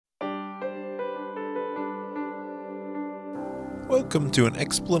Welcome to an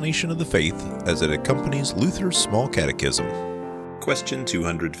explanation of the faith as it accompanies Luther's Small Catechism. Question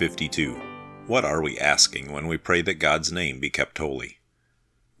 252. What are we asking when we pray that God's name be kept holy?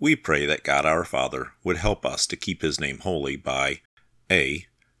 We pray that God our Father would help us to keep His name holy by a.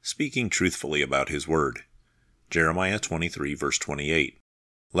 Speaking truthfully about His Word. Jeremiah 23 verse 28.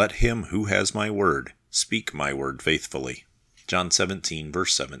 Let him who has my word speak my word faithfully. John 17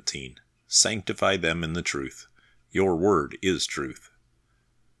 verse 17. Sanctify them in the truth. Your word is truth.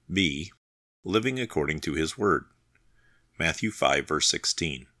 B. Living according to His word. Matthew 5 verse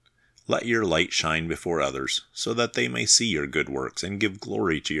 16. Let your light shine before others, so that they may see your good works and give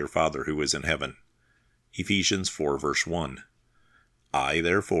glory to your Father who is in heaven. Ephesians 4 verse 1. I,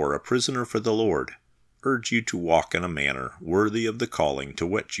 therefore, a prisoner for the Lord, urge you to walk in a manner worthy of the calling to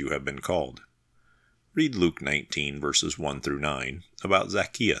which you have been called. Read Luke 19 verses 1 through 9 about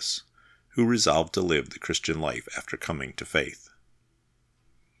Zacchaeus, who resolved to live the Christian life after coming to faith.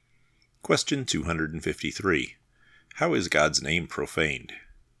 Question 253. How is God's name profaned?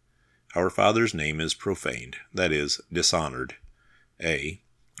 Our Father's name is profaned, that is, dishonored. A.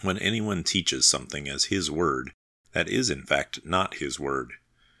 When anyone teaches something as His word, that is in fact not His word.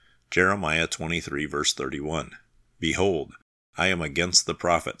 Jeremiah 23 verse 31. Behold, I am against the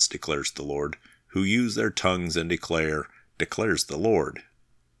prophets, declares the Lord, who use their tongues and declares the Lord.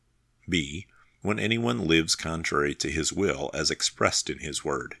 B. When anyone lives contrary to His will as expressed in His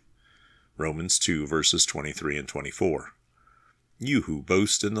word. Romans 2 verses 23 and 24. You who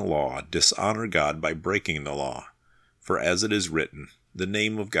boast in the law dishonor God by breaking the law. For as it is written, the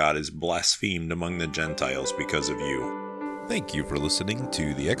name of God is blasphemed among the Gentiles because of you. Thank you for listening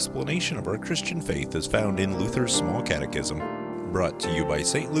to the explanation of our Christian faith as found in Luther's Small Catechism, brought to you by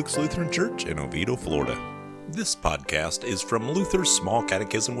St. Luke's Lutheran Church in Oviedo, Florida. This podcast is from Luther's Small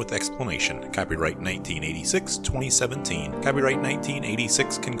Catechism with Explanation, copyright 1986, 2017, copyright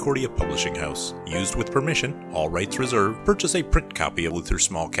 1986 Concordia Publishing House, used with permission, all rights reserved. Purchase a print copy of Luther's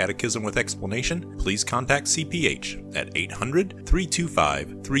Small Catechism with Explanation, please contact CPH at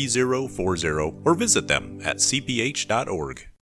 800-325-3040 or visit them at cph.org.